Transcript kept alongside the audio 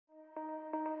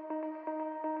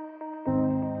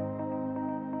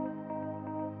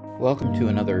Welcome to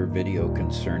another video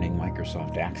concerning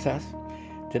Microsoft Access.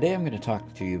 Today I'm going to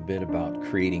talk to you a bit about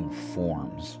creating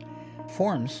forms.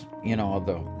 Forms, you know,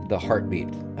 the heartbeat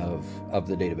of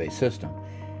the database system.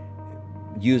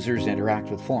 Users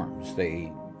interact with forms.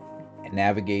 They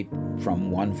navigate from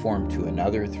one form to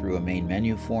another through a main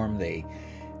menu form. They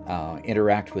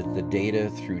interact with the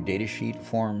data through Datasheet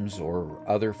forms or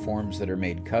other forms that are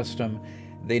made custom.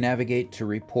 They navigate to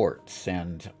reports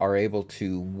and are able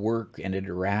to work and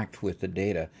interact with the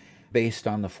data based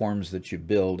on the forms that you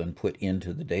build and put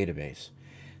into the database.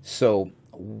 So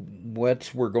what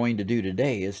we're going to do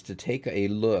today is to take a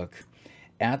look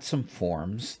at some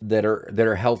forms that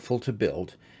are helpful to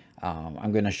build.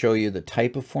 I'm going to show you the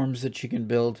type of forms that you can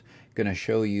build. I'm going to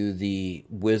show you the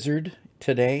wizard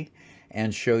today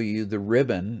and show you the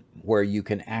ribbon where you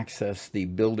can access the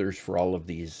builders for all of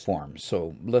these forms.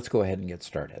 So let's go ahead and get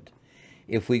started.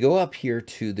 If we go up here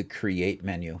to the Create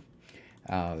menu,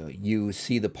 you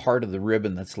see the part of the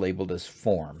ribbon that's labeled as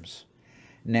Forms.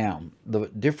 Now, the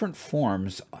different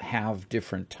forms have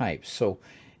different types. So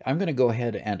I'm going to go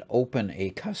ahead and open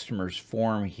a customer's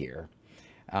form here.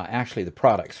 Actually, the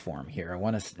products form here. I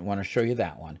want to show you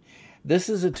that one. This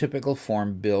is a typical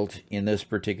form built in this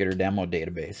particular demo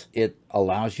database. It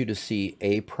allows you to see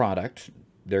a product.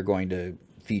 They're going to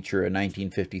feature a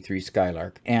 1953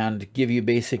 Skylark and give you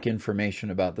basic information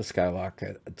about the Skylark.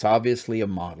 It's obviously a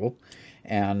model,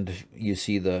 and you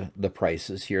see the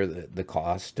prices here, the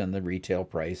cost and the retail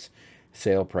price,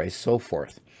 sale price, so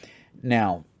forth.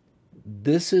 Now,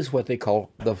 this is what they call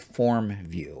the form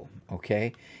view,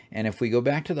 okay? And if we go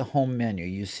back to the home menu,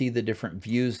 you see the different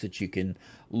views that you can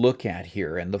look at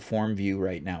here, and the form view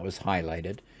right now is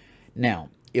highlighted. Now,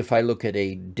 if I look at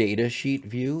a data sheet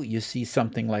view, you see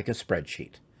something like a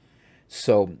spreadsheet.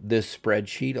 So this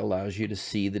spreadsheet allows you to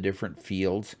see the different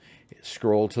fields,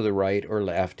 scroll to the right or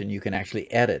left, and you can actually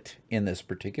edit in this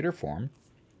particular form.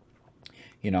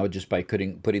 You know, just by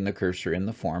putting the cursor in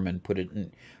the form and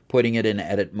putting it in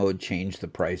edit mode, change the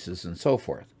prices and so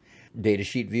forth.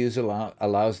 Datasheet views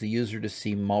allows the user to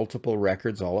see multiple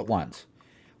records all at once.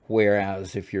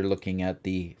 Whereas if you're looking at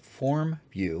the form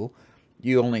view,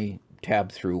 you only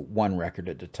tab through one record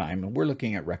at a time. And we're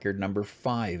looking at record number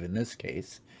 5 in this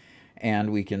case.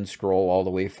 And we can scroll all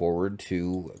the way forward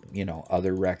to, you know,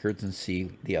 other records and see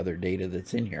the other data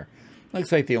that's in here.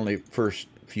 Looks like the only first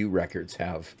few records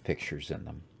have pictures in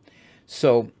them.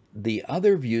 So the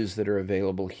other views that are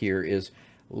available here is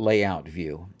layout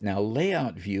view. Now,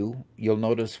 layout view, you'll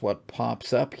notice what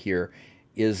pops up here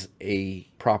is a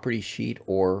property sheet,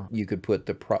 or you could put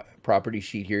the property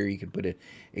sheet here, you could put an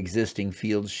existing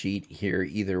field sheet here,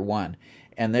 either one.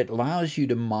 And that allows you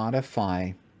to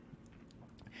modify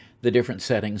the different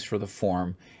settings for the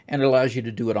form, and it allows you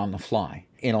to do it on the fly.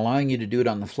 In allowing you to do it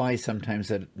on the fly, sometimes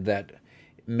that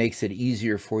makes it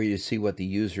easier for you to see what the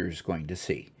user is going to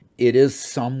see. It is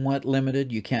somewhat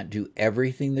limited. You can't do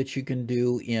everything that you can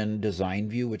do in design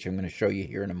view, which I'm going to show you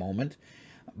here in a moment,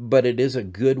 but it is a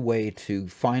good way to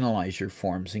finalize your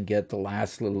forms and get the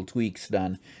last little tweaks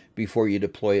done before you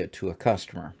deploy it to a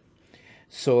customer.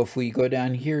 So if we go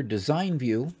down here, design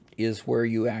view is where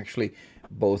you actually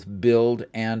both build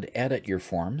and edit your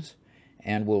forms,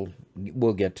 and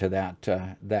we'll get to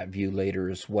that view later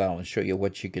as well and show you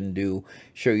what you can do,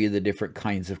 show you the different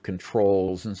kinds of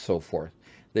controls and so forth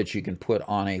that you can put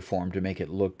on a form to make it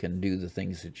look and do the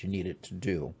things that you need it to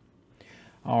do.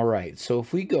 All right, so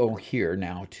if we go here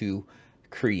now to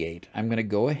create, I'm going to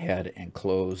go ahead and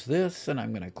close this, and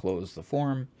I'm going to close the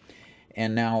form.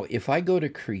 And now if I go to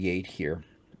create here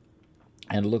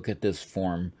and look at this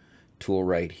form tool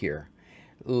right here,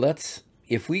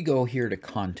 if we go here to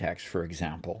contacts, for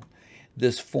example,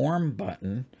 this form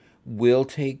button will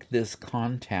take this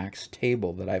contacts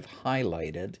table that I've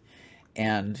highlighted,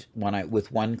 and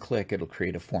with one click, it'll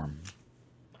create a form.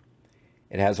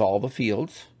 It has all the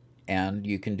fields, and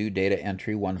you can do data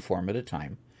entry one form at a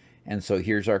time. And so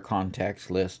here's our contacts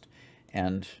list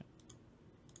and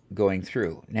going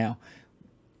through. Now,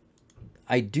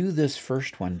 I do this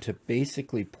first one to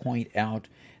basically point out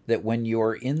that when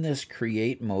you're in this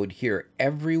create mode here,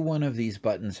 every one of these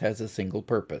buttons has a single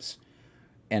purpose,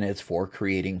 and it's for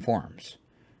creating forms.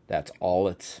 That's all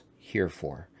it's here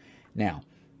for. Now,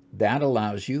 that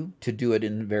allows you to do it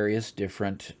in various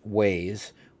different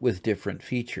ways with different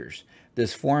features.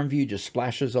 This form view just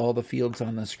splashes all the fields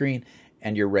on the screen,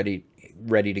 and you're ready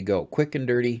to go. Quick and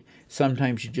dirty.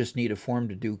 Sometimes you just need a form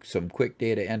to do some quick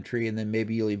data entry, and then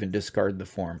maybe you'll even discard the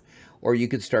form. Or you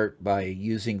could start by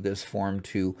using this form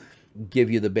to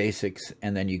give you the basics,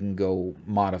 and then you can go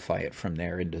modify it from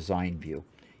there in design view.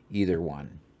 Either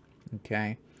one.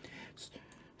 Okay.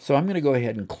 So I'm going to go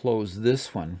ahead and close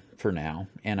this one for now,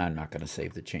 and I'm not going to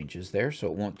save the changes there, so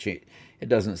it won't change. It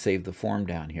doesn't save the form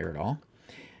down here at all.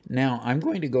 Now I'm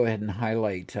going to go ahead and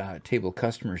highlight table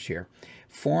customers here.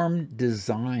 Form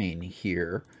design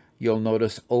here, you'll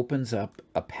notice opens up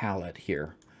a palette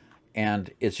here, and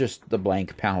it's just the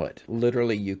blank palette.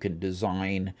 Literally, you can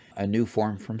design a new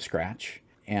form from scratch.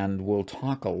 And we'll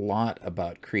talk a lot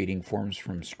about creating forms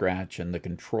from scratch and the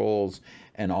controls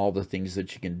and all the things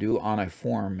that you can do on a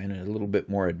form in a little bit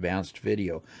more advanced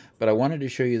video. But I wanted to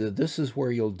show you that this is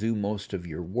where you'll do most of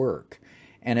your work.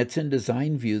 And it's in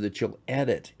design view that you'll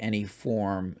edit any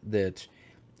form that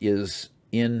is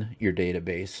in your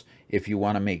database. If you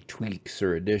want to make tweaks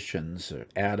or additions, or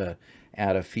add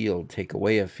a field, take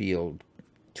away a field,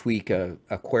 tweak a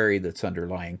query that's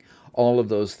underlying, all of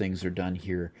those things are done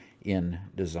here in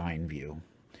design view.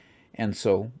 And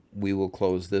so we will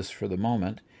close this for the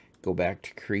moment, go back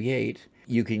to create.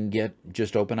 You can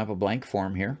just open up a blank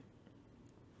form here.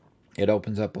 It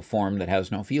opens up a form that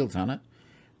has no fields on it.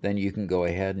 Then you can go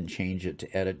ahead and change it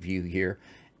to edit view here,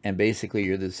 and basically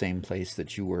you're the same place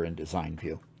that you were in design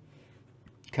view.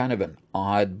 Kind of an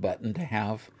odd button to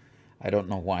have. I don't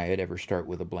know why I'd ever start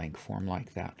with a blank form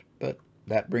like that, but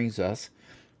that brings us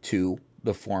to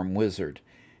the form wizard.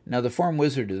 Now the form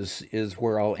wizard is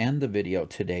where I'll end the video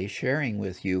today, sharing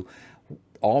with you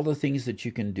all the things that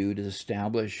you can do to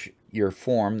establish your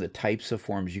form, the types of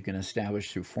forms you can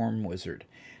establish through Form Wizard.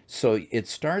 So it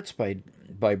starts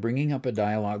by bringing up a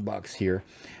dialog box here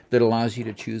that allows you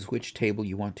to choose which table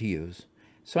you want to use.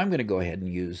 So I'm going to go ahead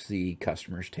and use the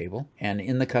customers table. And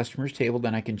in the customers table,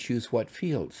 then I can choose what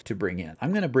fields to bring in.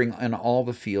 I'm going to bring in all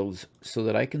the fields so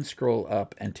that I can scroll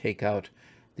up and take out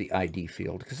the ID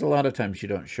field, because a lot of times you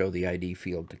don't show the ID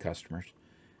field to customers.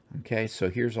 Okay, so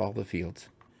here's all the fields.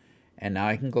 And now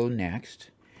I can go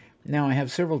next. Now I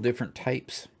have several different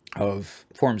types of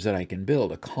forms that I can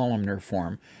build. A columnar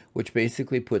form, which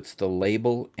basically puts the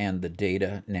label and the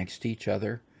data next to each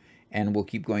other. And we'll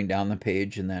keep going down the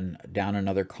page and then down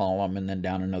another column and then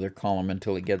down another column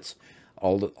until it gets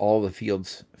all the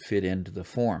fields fit into the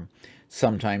form.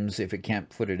 Sometimes if it can't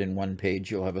put it in one page,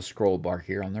 you'll have a scroll bar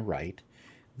here on the right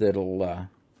that'll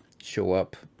show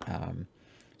up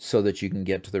so that you can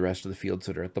get to the rest of the fields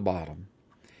that are at the bottom.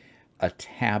 A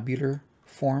tabular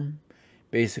form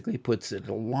basically puts it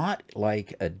a lot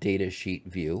like a datasheet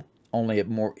view, only it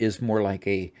is more like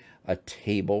a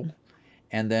table.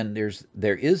 And then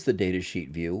there is the datasheet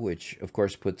view, which of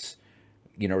course puts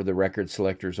the record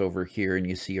selectors over here, and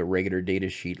you see a regular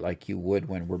datasheet like you would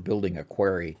when we're building a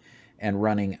query and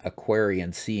running a query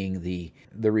and seeing the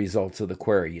results of the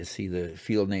query. You see the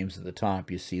field names at the top,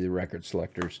 you see the record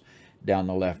selectors down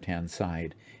the left-hand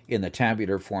side. In the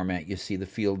tabular format, you see the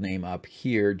field name up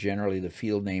here. Generally, the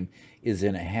field name is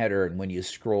in a header, and when you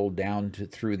scroll down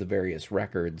through the various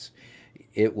records,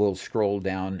 it will scroll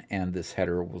down and this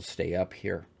header will stay up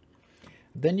here.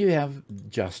 Then you have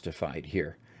justified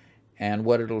here. And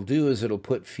what it'll do is it'll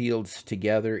put fields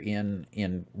together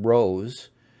in rows,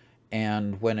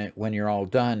 and when you're all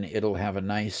done, it'll have a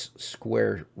nice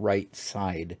square right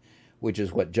side, which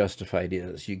is what justified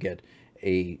is. You get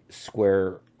a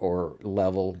square or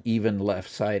level, even left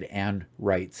side and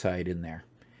right side in there.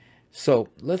 So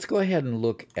let's go ahead and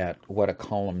look at what a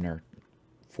columnar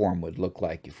form would look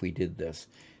like if we did this.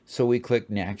 So we click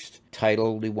next.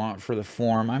 Title we want for the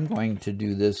form. I'm going to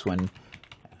do this one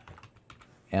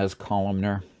as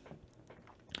columnar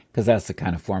because that's the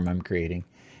kind of form I'm creating.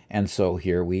 And so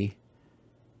here we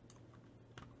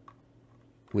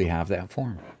have that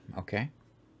form. Okay.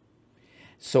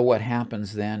 So what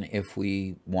happens then if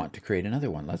we want to create another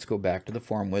one? Let's go back to the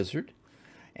form wizard,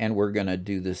 and we're going to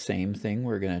do the same thing.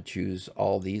 We're going to choose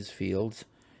all these fields,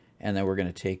 and then we're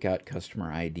going to take out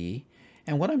customer ID.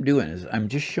 And what I'm doing is I'm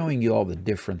just showing you all the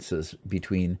differences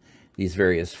between these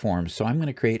various forms. So I'm going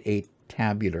to create a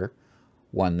tabular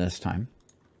one this time,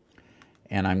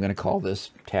 and I'm going to call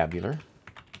this tabular.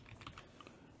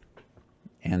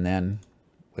 And then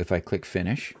if I click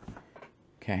finish,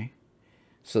 okay.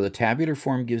 So the tabular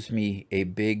form gives me a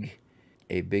big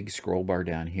scroll bar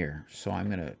down here. So I'm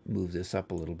going to move this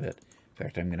up a little bit. In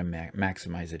fact, I'm going to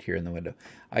maximize it here in the window.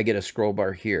 I get a scroll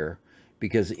bar here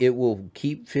because it will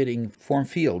keep fitting form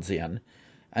fields in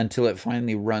until it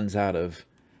finally runs out of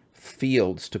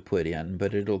fields to put in,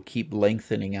 but it'll keep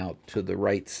lengthening out to the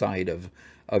right side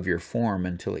of your form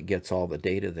until it gets all the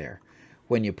data there.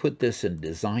 When you put this in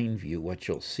design view, what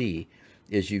you'll see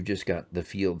is you've just got the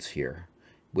fields here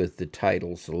with the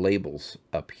titles, the labels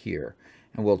up here.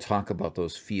 And we'll talk about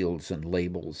those fields and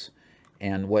labels.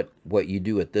 And what you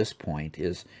do at this point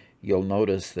is you'll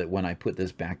notice that when I put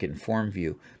this back in form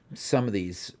view, some of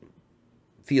these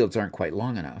fields aren't quite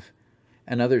long enough,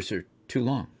 and others are too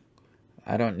long.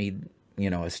 I don't need,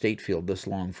 a state field this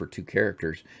long for 2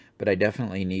 characters, but I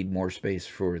definitely need more space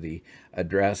for the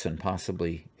address and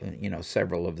possibly,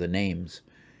 several of the names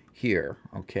here,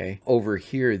 okay? Over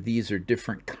here, these are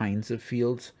different kinds of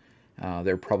fields.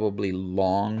 They're probably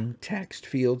long text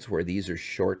fields, where these are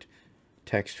short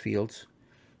text fields,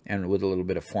 and with a little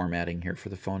bit of formatting here for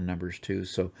the phone numbers too.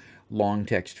 So long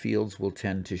text fields will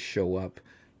tend to show up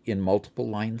in multiple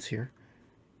lines here.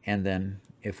 And then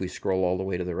if we scroll all the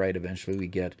way to the right, eventually we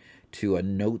get to a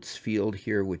notes field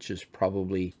here, which is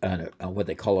probably what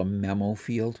they call a memo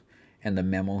field. And the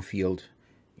memo field,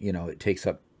 it takes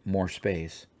up more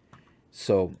space.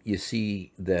 So you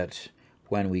see that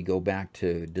when we go back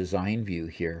to design view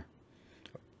here,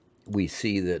 we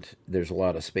see that there's a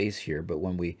lot of space here, but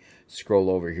when we scroll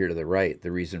over here to the right,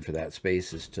 the reason for that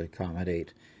space is to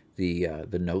accommodate the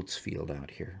notes field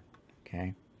out here.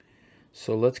 Okay,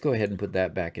 so let's go ahead and put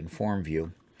that back in form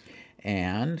view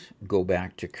and go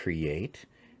back to create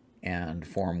and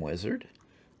form wizard,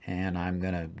 and I'm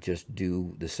gonna just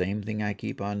do the same thing I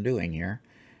keep on doing here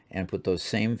and put those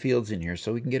same fields in here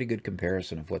so we can get a good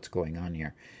comparison of what's going on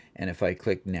here. And if I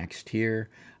click next here,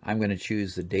 I'm going to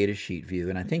choose the datasheet view,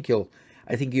 and I think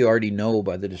you already know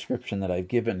by the description that I've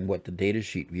given what the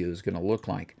datasheet view is going to look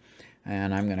like,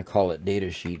 and I'm going to call it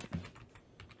datasheet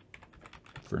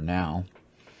for now,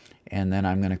 and then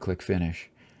I'm going to click finish.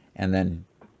 And then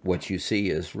what you see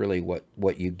is really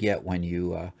what you get when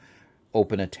you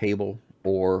open a table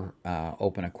or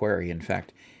open a query. In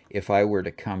fact, if I were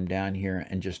to come down here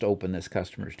and just open this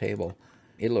customer's table,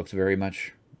 it looks very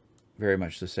much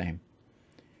the same,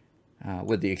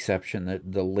 with the exception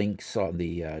that the links on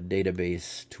the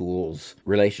database tools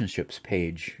relationships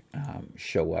page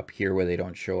show up here where they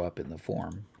don't show up in the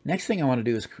form. Next thing I want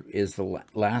to do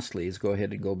lastly is go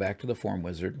ahead and go back to the form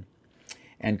wizard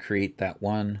and create that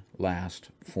one last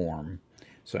form.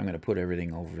 So I'm going to put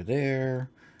everything over there,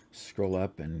 scroll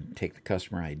up and take the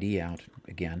customer ID out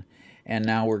again. And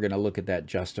now we're going to look at that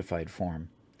justified form.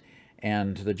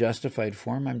 And the justified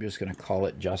form, I'm just going to call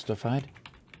it justified.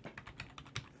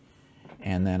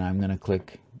 And then I'm going to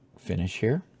click finish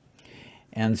here.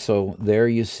 And so there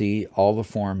you see all the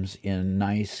forms in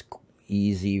nice,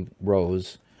 easy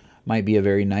rows. Might be a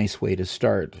very nice way to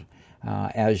start.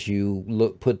 As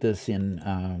you put this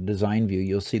in design view,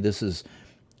 you'll see this is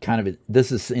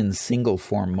this is in single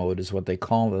form mode is what they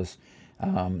call this.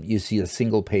 You see a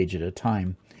single page at a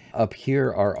time. Up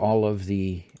here are all of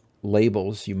the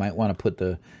labels. You might want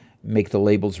to make the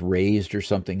labels raised or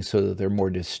something so that they're more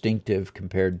distinctive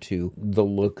compared to the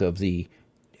look of the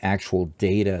actual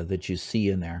data that you see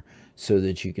in there, so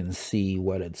that you can see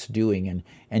what it's doing.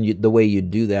 And the way you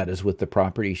do that is with the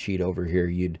property sheet over here.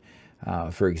 You'd,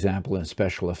 for example, in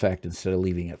special effect, instead of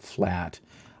leaving it flat,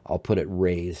 I'll put it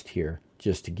raised here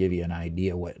just to give you an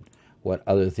idea what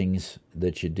other things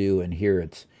that you do. And here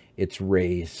it's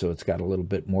raised, so it's got a little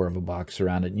bit more of a box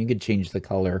around it, and you can change the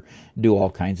color, do all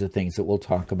kinds of things that we'll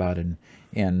talk about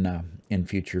in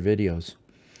future videos.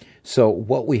 So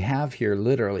what we have here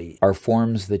literally are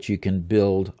forms that you can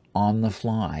build on the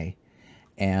fly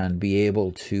and be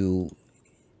able to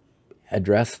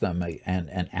address them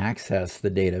and access the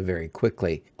data very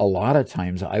quickly. A lot of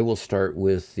times I will start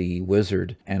with the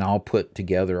wizard and I'll put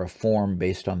together a form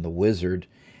based on the wizard,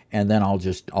 and then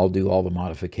I'll do all the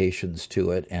modifications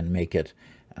to it and make it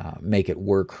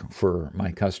work for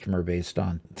my customer based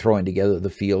on throwing together the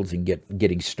fields and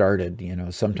getting started.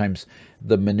 Sometimes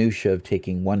the minutia of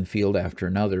taking one field after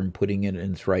another and putting it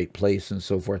in its right place and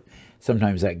so forth,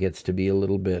 sometimes that gets to be a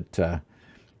little bit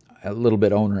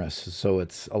onerous. So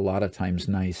it's a lot of times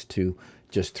nice to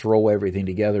just throw everything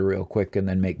together real quick and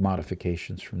then make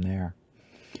modifications from there.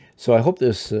 So I hope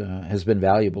this has been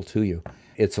valuable to you.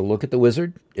 It's a look at the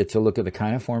wizard. It's a look at the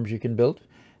kind of forms you can build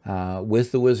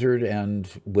with the wizard and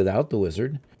without the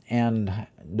wizard. And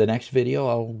the next video,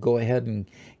 I'll go ahead and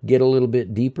get a little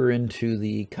bit deeper into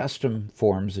the custom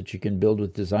forms that you can build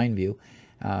with Design View,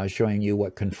 showing you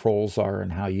what controls are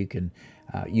and how you can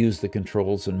use the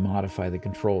controls and modify the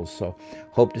controls. So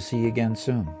hope to see you again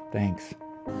soon. Thanks.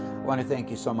 I want to thank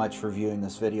you so much for viewing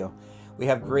this video. We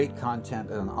have great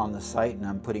content on the site, and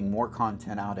I'm putting more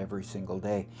content out every single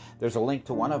day. There's a link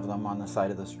to one of them on the side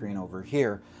of the screen over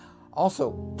here.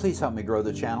 Also, please help me grow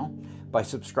the channel by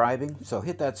subscribing. So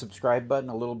hit that subscribe button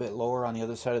a little bit lower on the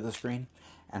other side of the screen,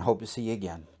 and hope to see you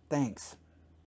again. Thanks.